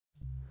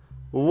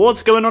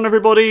What's going on,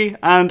 everybody,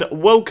 and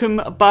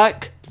welcome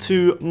back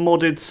to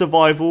Modded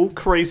Survival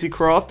Crazy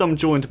Craft. I'm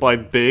joined by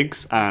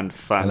Biggs and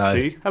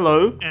Fancy.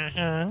 Hello.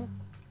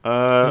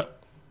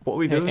 What are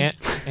we doing?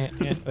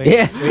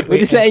 We're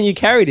just letting you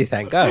carry this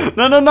thing. Go.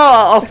 No,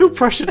 I feel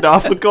pressured now. I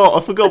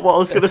forgot what I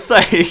was going to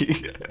say.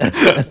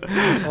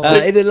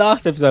 In the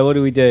last episode, what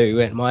did we do? We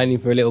went mining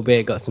for a little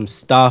bit, got some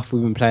stuff.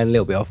 We've been playing a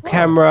little bit off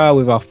camera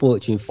with our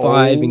Fortune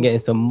 5, been getting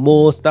some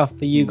more stuff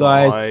for you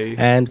guys.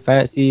 And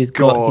Fancy's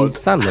got his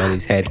sun on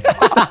his head.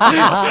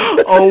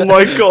 Oh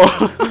my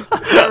god.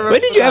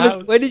 When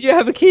did you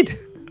have a kid?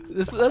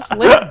 That's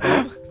late,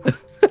 bro.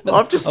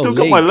 I've just still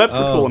got my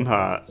leprechaun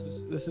hat.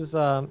 This is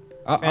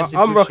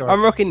I'm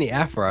rocking the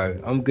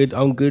afro. I'm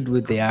good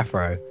with the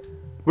afro.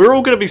 We're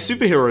all going to be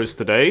superheroes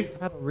today.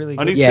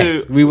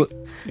 We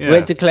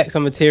went to collect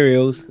some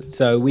materials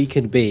so we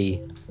could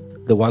be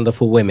the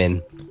wonderful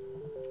women.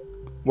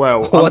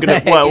 Well, I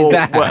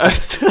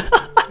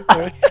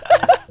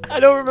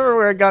don't remember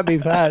where I got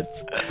these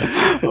hats.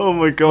 Oh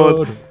my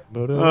god.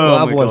 What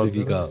other ones have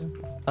you got?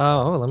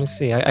 Oh, let me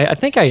see. I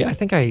think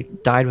I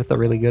died with a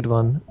really good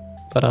one,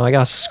 but I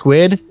got a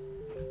squid.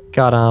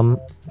 Got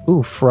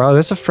ooh, fro.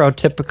 There's a fro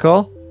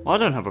typical. I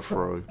don't have a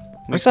fro.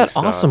 What's that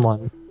awesome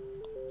one?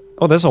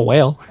 Oh, there's a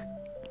whale.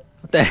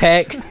 What the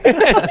heck?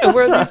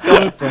 Where are these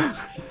coming from?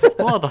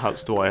 What other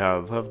hats do I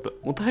have?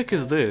 What the heck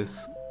is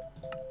this?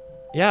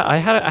 Yeah, I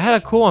had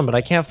a cool one, but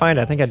I can't find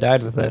it. I think I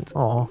died with it.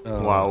 Oh.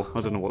 Wow,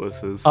 I don't know what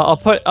this is. I'll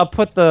put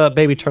the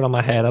baby turtle on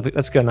my head.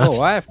 That's good enough.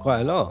 Oh, I have quite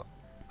a lot.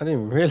 I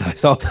didn't even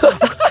realize.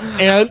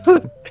 And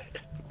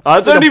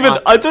I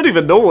don't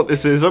even know what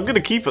this is. I'm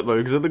gonna keep it though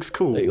because it looks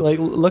cool. like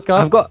look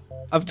up.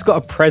 I've just got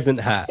a present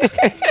hat.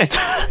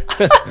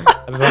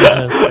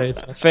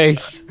 It's my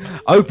face.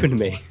 Open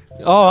me.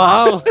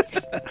 Oh,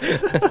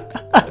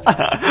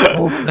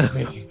 open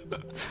me.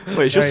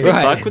 Wait, is your skin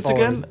backwards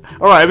again?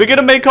 Alright, are we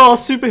gonna make our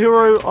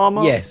superhero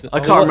armor? Yes. I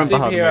can't remember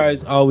how to make. What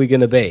superheroes are we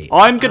gonna be?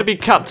 I'm gonna be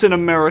Captain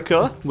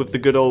America with the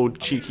good old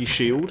cheeky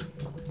shield.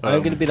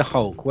 I'm gonna be the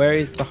Hulk. Where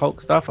is the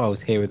Hulk stuff? I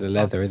was here with the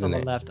leather, isn't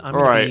it? Left. I'm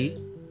gonna be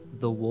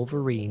the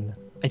Wolverine.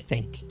 I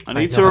think. I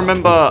need to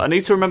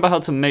remember how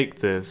to make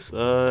this.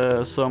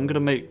 So I'm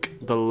gonna make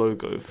the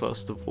logo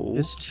first of all.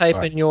 Just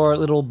type in your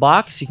little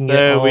box. You can get.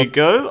 There we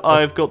go.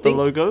 I've got the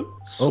logo.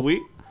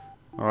 Sweet.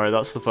 All right,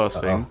 that's the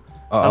first thing.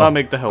 And I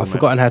make the helmet. I've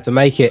forgotten how to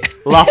make it.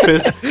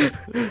 Lapis.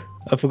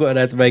 I've forgotten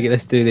how to make it.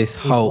 Let's do this.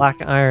 Hulk.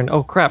 Black iron.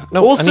 Oh crap!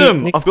 No.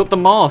 Awesome. I've got the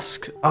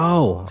mask.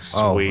 Oh.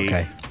 Sweet.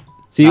 Okay.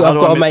 So I've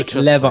got to make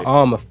leather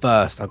armor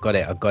first. I've got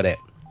it.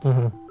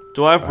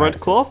 Do I have red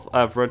cloth?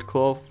 I have red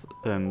cloth.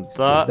 And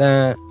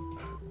that.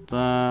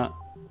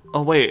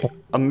 Oh wait,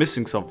 I'm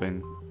missing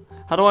something.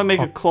 How do I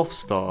make a cloth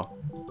star?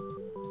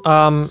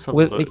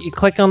 You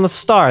click on the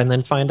star and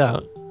then find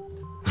out.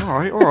 All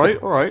right.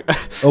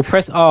 Or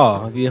press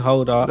R if you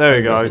hold R. There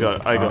we go. I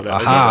got it.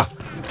 Aha!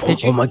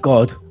 Oh my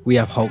god, we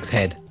have Hulk's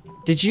head.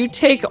 Did you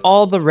take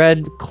all the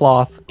red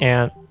cloth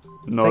and?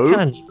 No. I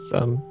kind of need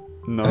some.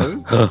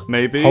 No.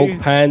 Maybe. Hulk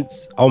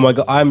pants. Oh my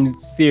god, I'm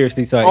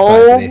seriously so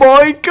excited.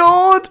 Oh my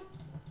god!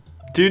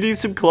 Do you need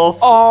some cloth?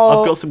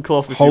 Oh, I've got some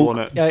cloth if Hulk you want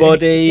it.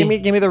 body.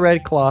 Give me the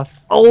red cloth.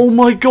 Oh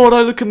my god,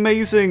 I look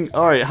amazing.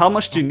 All right, how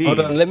much do you need? Hold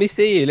on, let me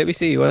see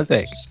you. 1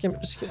 sec.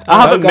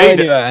 I haven't made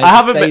it. I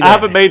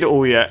haven't made it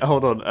all yet.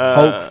 Hold on.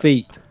 Hulk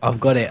feet.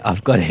 I've got it. I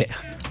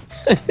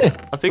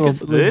think it's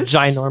this.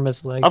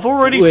 Ginormous legs. I've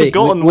already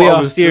forgotten we what I are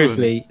was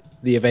seriously doing.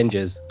 The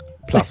Avengers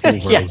plus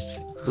Wolverine.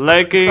 Yes.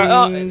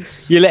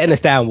 Leggings. You're letting us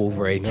down,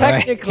 Wolverine.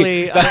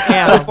 Technically,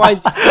 right?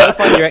 Gotta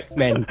find your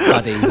X-Men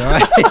buddies,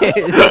 alright?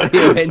 It's not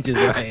the Avengers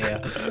right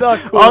here. Not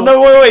cool. Oh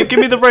no! Wait! Give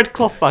me the red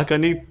cloth back. I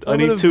need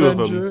 2 of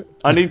them.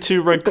 I need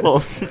 2 red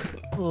cloth.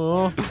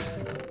 Oh.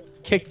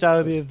 Kicked out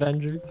of the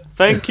Avengers.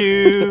 Thank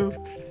you.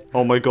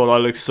 Oh my god! I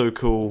look so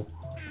cool.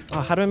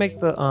 Oh, how do I make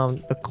the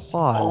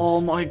claws?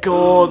 Oh my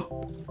god!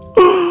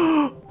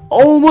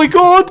 Oh my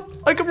god!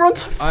 I can run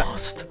so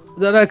fast.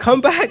 No,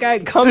 come back,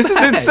 This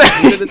is insane.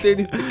 We're gonna do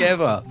this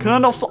together. Can I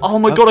not? Oh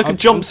my god! I can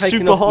jump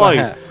super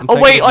high. Oh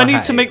wait! I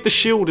need to make the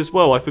shield as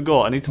well. I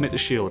forgot. I need to make the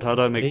shield. How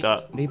do I make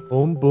that?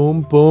 Boom,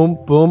 boom, boom,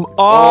 boom.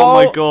 Oh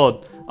my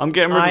god! I'm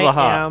getting rid of the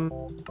hat.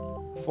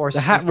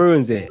 The hat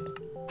ruins it.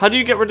 How do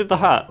you get rid of the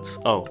hats?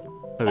 Oh.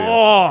 There we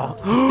go.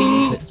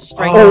 Speed,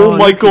 strength. Oh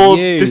my god!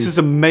 This is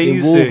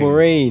amazing.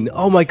 Wolverine.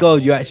 Oh my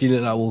god! You actually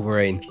look like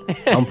Wolverine.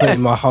 I'm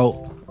putting my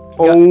Hulk.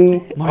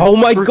 Oh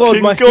my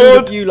god, my field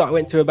of view like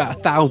went to about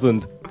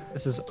 1,000.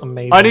 This is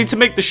amazing. I need to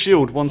make the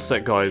shield. 1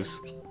 sec, guys.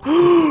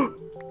 Oh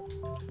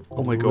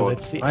my god.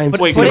 Let's see.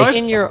 Wait, put it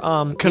in your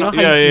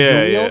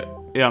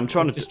Yeah, I'm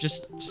trying to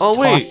just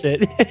toss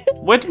it.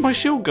 Where did my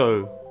shield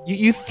go?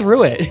 You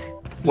threw it.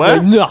 Where?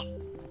 Like, no.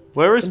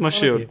 Where is my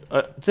shield?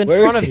 It's in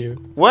front of you.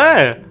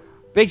 Where?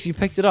 Biggs, you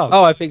picked it up.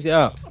 Oh, I picked it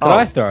up. Can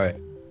I throw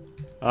it?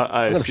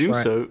 I assume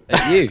so.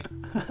 At you.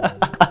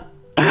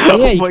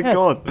 Oh my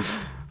god.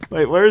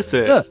 Wait, where is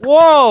it? Look.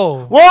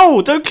 Whoa!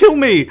 Whoa! Don't kill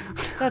me!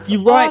 That's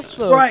you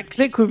awesome. right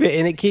click with it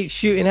and it keeps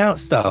shooting out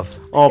stuff.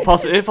 Oh,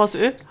 pass it here, pass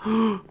it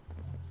here.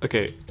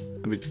 Okay,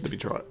 let me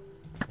try it.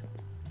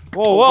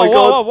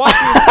 Whoa! Watch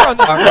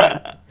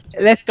me.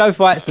 Let's go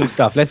fight some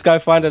stuff. Let's go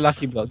find a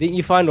lucky block. Didn't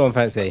you find one,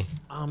 Fancy?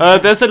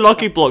 There's a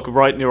lucky block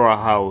right near our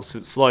house.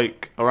 It's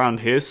like around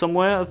here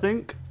somewhere, I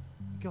think.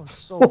 Go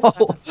so Whoa,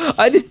 fast.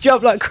 I just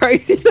jumped like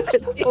crazy.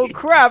 Oh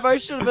crap! I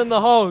should have been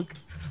the Hulk.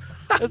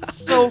 That's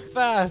so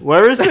fast.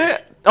 Where is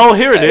it? Oh,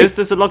 here it is.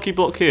 There's a lucky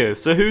block here.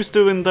 So who's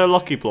doing the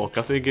lucky block?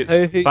 I think it's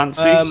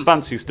Fancy.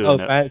 Fancy's doing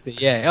it. Fancy,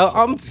 yeah.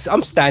 I'm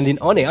standing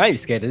on it. I ain't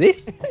scared of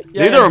this.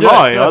 Neither am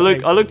I. I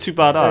look too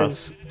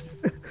badass.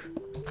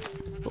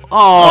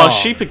 Oh,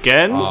 sheep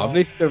again. Oh,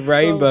 Mr.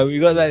 Rainbow. We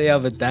got that the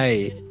other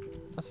day.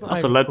 That's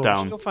a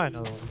letdown. Go find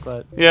another one,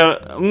 but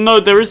yeah, no,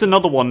 there is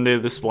another one near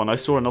this one. I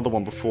saw another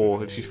one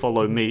before. If you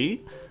follow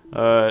me,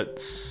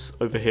 it's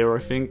over here, I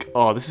think.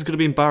 Oh, this is gonna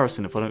be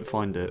embarrassing if I don't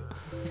find it.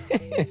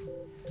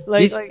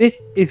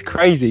 This is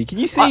crazy. Can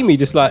you see me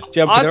just like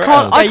jumping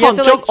around? I can't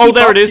jump. Oh,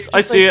 there it is.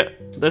 I see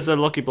it. There's a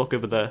lucky block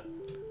over there.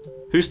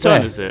 Whose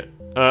turn is it?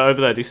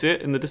 Over there. Do you see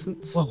it in the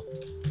distance? Whoa.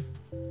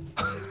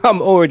 I'm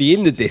already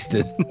in the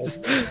distance.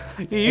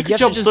 Yeah, you can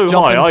jump so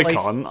high. I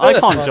can't. I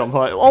can't jump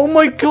high. Oh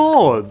my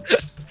god.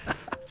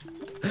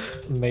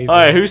 It's amazing.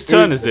 Alright, whose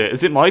turn is it?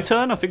 Is it my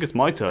turn? I think it's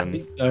my turn. I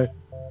think so.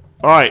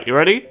 Alright, you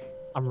ready?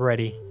 I'm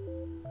ready.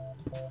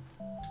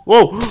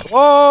 Whoa! Whoa!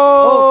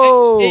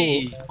 Oh,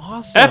 XP.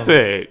 Awesome.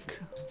 Epic!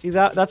 See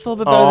that's a little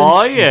bit better than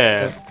Oh Sheep,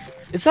 yeah. so-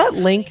 Is that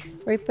Link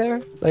right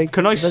there? Like,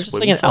 Can I is that just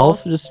swim like an far?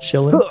 elf just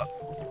chilling?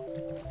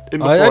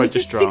 In I before I only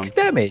just did drowned. 6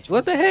 damage.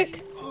 What the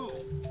heck?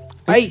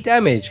 8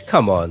 damage.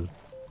 Come on.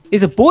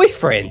 He's a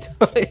boyfriend.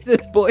 He's a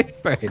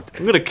boyfriend.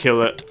 I'm gonna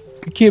kill it.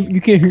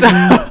 You can't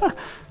hurt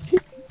me.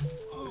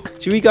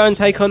 Should we go and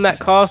take on that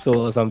castle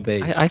or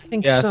something? I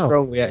think yeah, so. how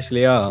strong we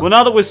actually are. Well,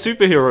 now that we're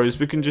superheroes,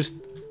 we can just.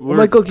 Oh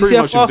my god, you see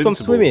how fast I'm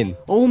invincible. swimming?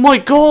 Oh my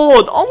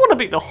god! I want to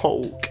be the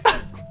Hulk.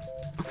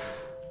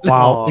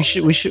 Wow.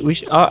 Oh. We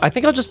should. I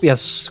think I'll just be a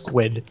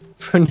squid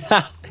for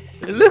now.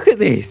 Look at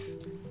this.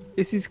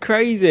 This is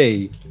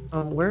crazy.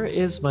 Where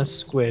is my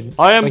squid?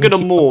 I am So gonna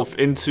can keep- morph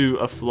into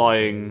a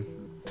flying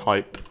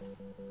type.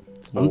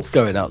 I'm just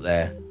going up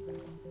there.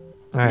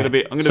 All right. I'm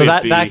gonna so be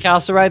a that bee.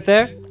 castle right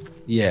there.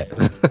 Yeah,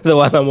 the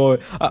one I'm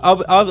already.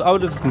 I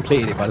would have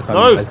completed it by the time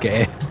No. you guys get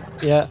here.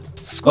 Yeah.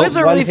 Squids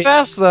are one really hit.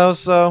 fast though,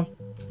 so.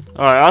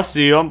 All right, I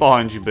see you. I'm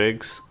behind you,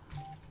 Biggs.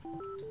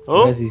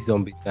 Oh, Where's these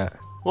zombies at?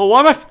 well, why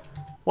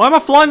am I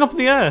flying up in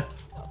the air?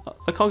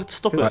 I can't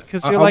stop it.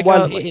 Because I'm you're like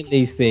one a, hitting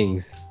these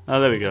things. Oh,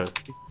 there we go.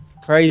 It's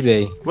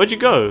crazy. Where'd you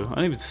go? I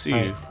didn't even see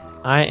you.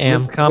 I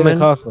am Look in coming. the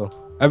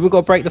castle. Have we got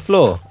to break the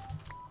floor?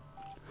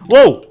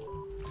 Whoa!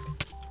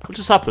 What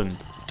just happened?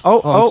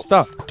 Oh, I'm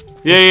stuck.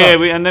 Yeah,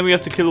 and then we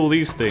have to kill all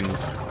these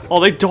things. Oh,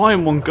 they die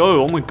in one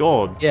go. Oh my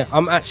god. Yeah,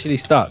 I'm actually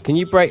stuck. Can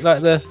you break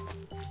like the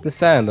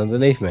sand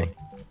underneath me?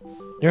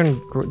 You're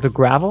in the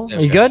gravel. There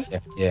Are we you go.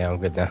 good? Yeah, I'm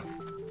good now.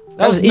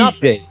 That was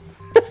easy.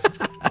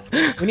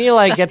 We need to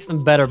like get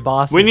some better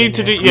bosses. We in need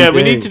to do. here. Yeah,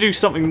 we do. need to do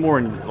something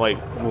more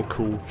more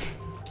cool.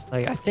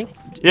 Like I think.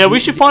 Yeah, we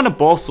should find a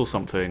boss or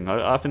something.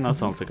 I think that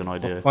sounds like an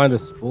idea. Find a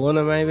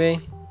spawner maybe.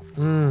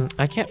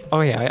 I can't.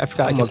 Oh yeah, I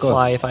forgot I Oh my can God.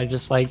 fly if I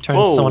just like turn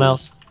into Whoa. someone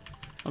else.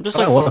 I'm just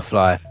I don't like want to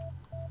fly.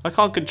 I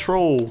can't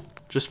control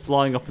just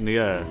flying up in the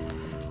air.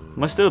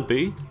 Am I still a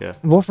bee? Yeah.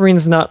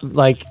 Wolverine's not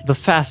like the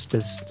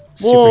fastest.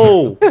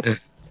 superhero. Whoa!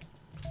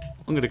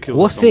 I'm gonna kill.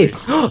 What's this?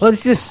 this? Oh,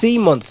 this is a sea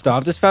monster.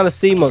 I've just found a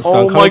sea monster.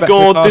 Oh I'm coming my back to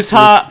the god, this castle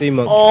with hat! the sea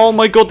monster. Oh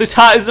my god, this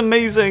hat is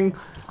amazing.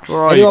 Where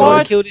are you Anyone want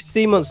guys? to kill this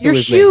sea monster You're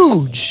with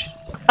huge.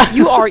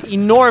 You are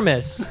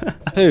enormous. me?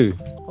 Who?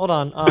 Hold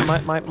on.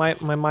 My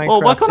Minecraft. Oh,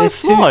 why can't I There's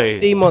fly? 2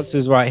 sea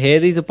monsters right here.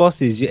 These are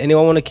bosses.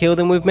 Anyone want to kill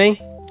them with me?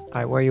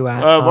 Alright, where are you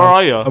at? Where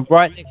are you? I'm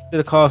right next to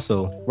the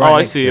castle. Oh, Right I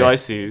next see to you. it. I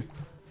see you.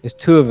 There's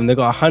 2 of them. They've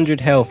got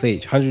 100 health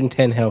each,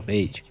 110 health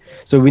each.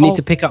 So we need Oh.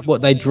 to pick up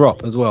what they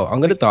drop as well. I'm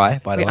gonna die,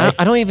 by the Wait, way.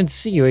 I don't even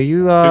see you. Are you?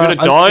 You're gonna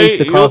die. Underneath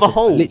the You're the castle,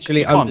 Hulk. literally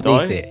You can't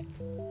underneath die. it.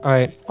 All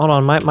right, hold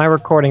on. My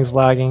recording's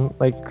lagging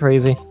like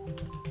crazy.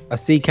 I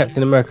see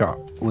Captain America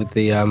with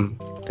the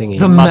thingy.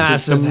 The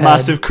massive head.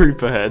 massive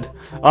creeper head.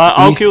 Can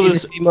I'll you kill see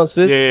this. the sea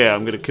monsters? Yeah,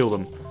 I'm gonna kill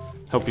them.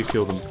 Help you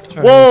kill them.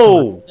 Turn Whoa!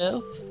 into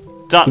myself.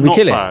 That Did we not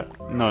kill it?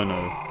 that.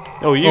 No.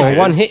 Oh, you Oh, did.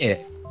 one hit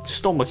it.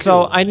 Stole my So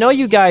kill. I know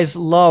you guys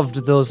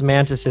loved those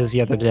mantises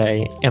the other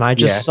day, and I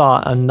just Yeah.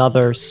 saw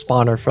another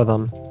spawner for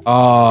them.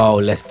 Oh,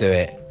 let's do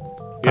it.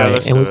 Yeah, Alright,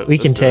 let's and do we, it. we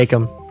let's can do take it.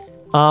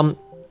 them.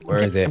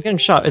 Where is I'm it? getting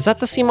shot. Is that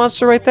the sea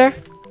monster right there?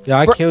 Yeah,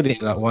 I killed it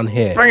in like one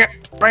hit. Bring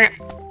it!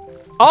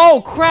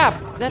 Oh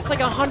crap! That's like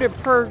 100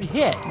 per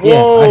hit. Yeah, I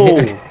Whoa!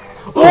 hit it.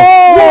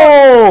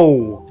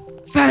 Whoa!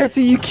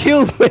 Fancy, you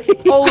killed me.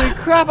 Holy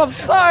crap! I'm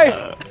sorry.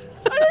 I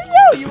didn't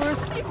know you were a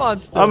sea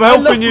monster. I'm I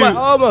lost helping you. my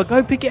armor.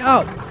 Go pick it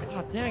up.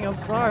 Oh, dang! I'm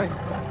sorry.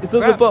 It's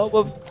on Crap. the bottom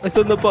of. It's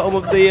on the bottom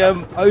of the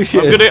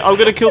ocean. I'm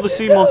gonna kill the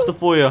sea monster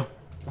for you.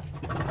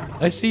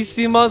 I see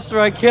sea monster.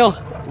 I kill.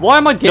 Why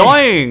am I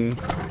dying?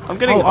 I'm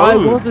getting Oh, I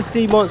owned. was a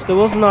sea monster,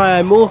 wasn't I?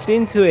 I morphed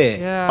into it.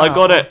 Yeah. I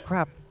got it.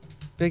 Crap.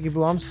 Biggie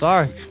Boo, I'm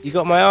sorry. You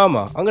got my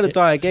armor. I'm gonna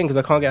die again because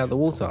I can't get out of the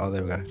water. Oh,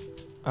 there we go.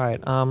 All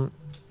right.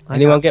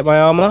 Anyone get my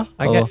armor?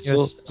 I Oh, get your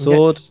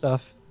sword.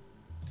 stuff.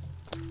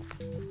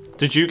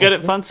 Did you get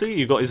it, Fancy?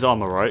 You got his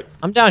armor, right?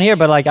 I'm down here,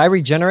 but like I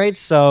regenerate,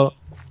 so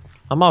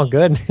I'm all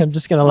good. I'm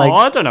just gonna like. Oh,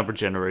 I don't have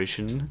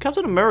regeneration.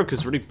 Captain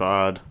America's really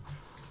bad.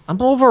 I'm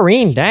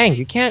Wolverine. Dang,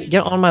 you can't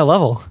get on my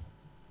level.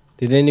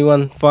 Did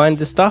anyone find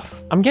the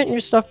stuff? I'm getting your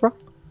stuff, bro.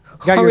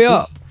 Hurry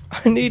up!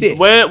 I need it.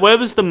 Where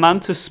was the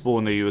mantis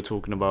spawner you were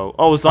talking about?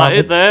 Oh, was that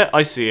it there?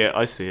 I see it.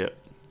 I see it.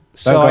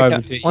 So I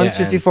got 1,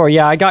 2, 3, 4.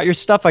 Yeah, I got your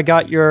stuff. I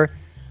got your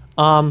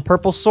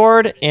purple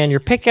sword and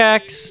your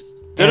pickaxe.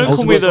 They don't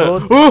call me the.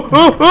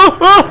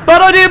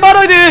 Bad idea! Bad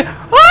idea!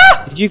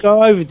 Ah! Did you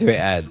go over to it,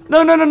 Ad?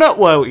 No.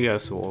 Well, yeah,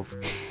 sort of.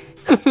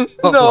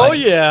 No,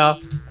 yeah.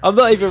 I'm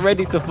not even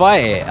ready to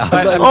fight it. Oh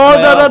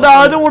no!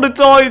 I don't want to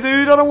die,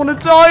 dude. I don't want to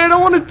die. I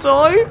don't want to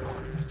die.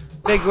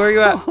 Big, where are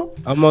you at?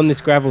 I'm on this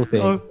gravel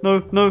thing.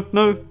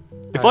 No.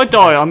 If I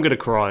die, I'm gonna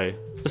cry.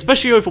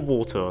 Especially over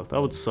water.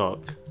 That would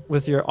suck.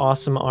 With your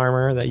awesome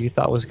armor that you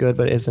thought was good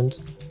but isn't.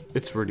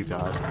 It's really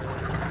bad.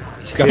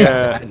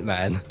 Yeah.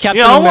 Ant-Man.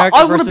 Captain Yeah, America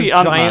I want to versus be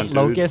Ant-Man, giant dude.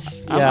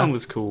 locusts. Ant-Man Yeah.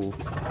 was cool.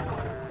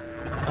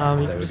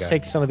 You can just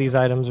take some of these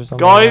items or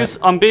something. Guys,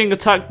 I'm being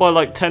attacked by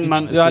like 10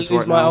 mantises Did I lose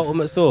right my now.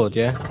 ultimate sword,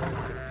 yeah?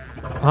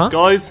 Huh?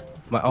 Guys.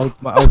 My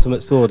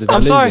ultimate sword, did I I'm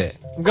lose sorry. it?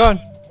 I'm going.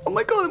 Oh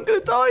my god, I'm gonna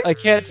die. I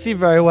can't see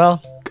very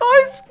well.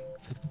 Guys.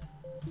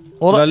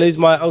 Hold Did I on. lose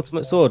my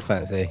ultimate sword,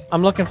 Fancy?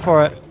 I'm looking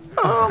for it.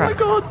 Oh my Crap.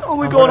 god. Oh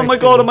my I'm god. Oh very my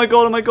god. Oh my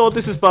god. Oh my god.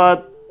 This is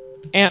bad.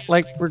 Ant,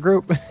 like,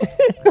 regroup.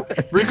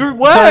 Regroup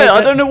where? Sorry, I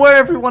don't know where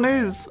everyone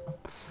is.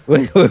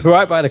 We're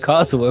right by the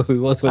castle where we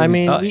was when I we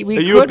mean, started. we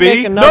Are you a could make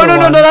bee? another No,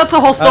 one. that's a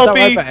hostile Don't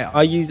worry bee. about it.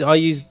 I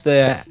use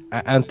the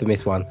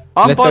Anthemis one.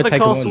 I'm Let's by go the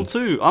take 'em castle on.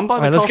 too. I'm by the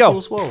Alright, let's castle go.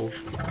 as well.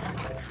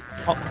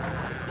 We're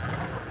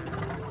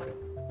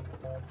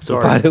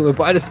Sorry.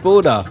 by the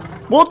spawner.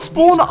 What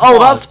spawner? Oh,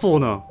 that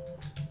spawner.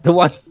 The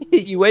one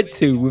you went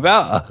to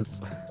without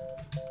us.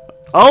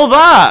 Oh,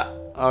 that.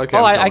 Okay.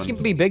 Oh, I'm I coming.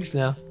 can be bigs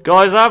now.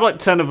 Guys, I have like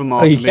 10 of them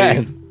after Oh, you me.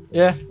 can.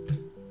 Yeah.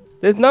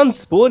 There's none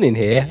spawning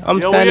here. I'm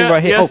Yeah, standing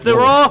right here. Yes, Oh, there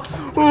boy. are.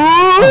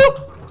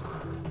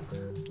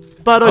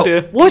 Bad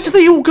idea. Why do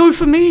they all go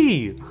for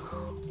me?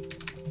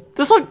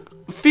 There's like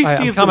 50 Alright,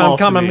 I'm of them coming. I'm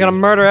after coming. I'm me. gonna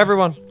murder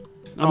everyone.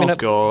 I'm Oh, gonna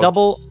God.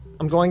 double.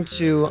 I'm going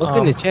to. What's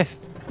in the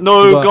chest? You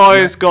No, got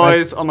guys,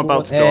 rice, I'm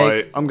about to spawn die.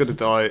 eggs. I'm gonna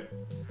die.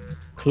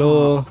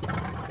 Claw.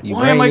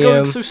 Why am I going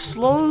uranium. so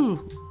slow?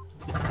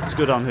 Let's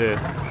go down here.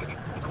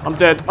 I'm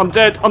dead. I'm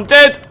dead. I'm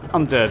dead.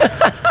 I'm dead.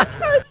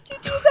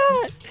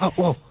 Oh,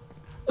 whoa.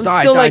 I'm Die,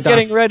 still die, like die.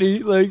 getting ready,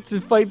 like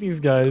to fight these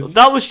guys.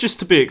 That was just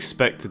to be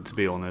expected, to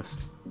be honest.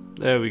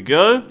 There we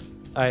go.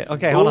 Alright,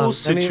 okay, hold All on.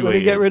 Let me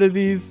situated. get rid of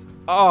these.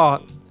 Oh,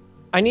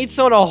 I need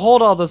someone to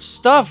hold all the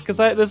stuff because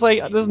there's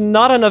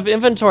not enough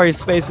inventory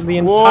space in the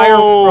entire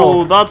Whoa,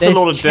 world. that's There's a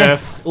lot of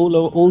death. chests all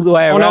the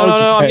way Oh around.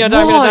 no, I'm you, gonna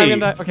die. Why? I'm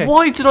gonna die. Okay.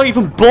 Why did I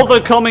even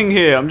bother coming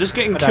here? I'm just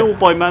getting Okay. killed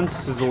by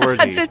mantises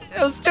already. It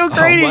was too Oh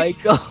greedy. my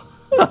god.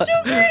 It's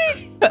too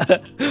greedy.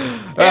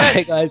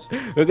 Alright guys,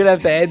 we're gonna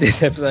have to end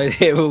this episode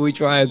here where we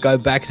try and go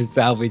back and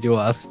salvage all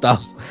our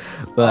stuff.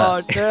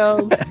 But Oh no.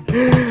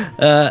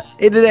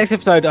 in the next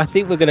episode, I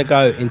think we're gonna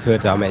go into a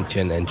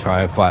dimension and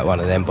try and fight one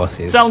of them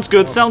bosses. Sounds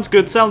good, sounds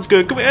good, sounds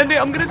good. Can we end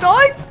it? I'm gonna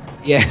die.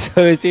 Yeah, so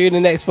we'll see you in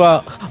the next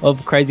part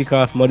of Crazy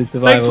Craft Modded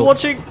Survival. Thanks for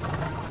watching.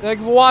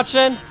 Thanks for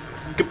watching.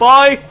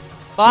 Goodbye.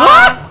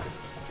 Bye.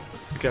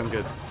 Okay, I'm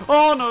good.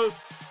 Oh no.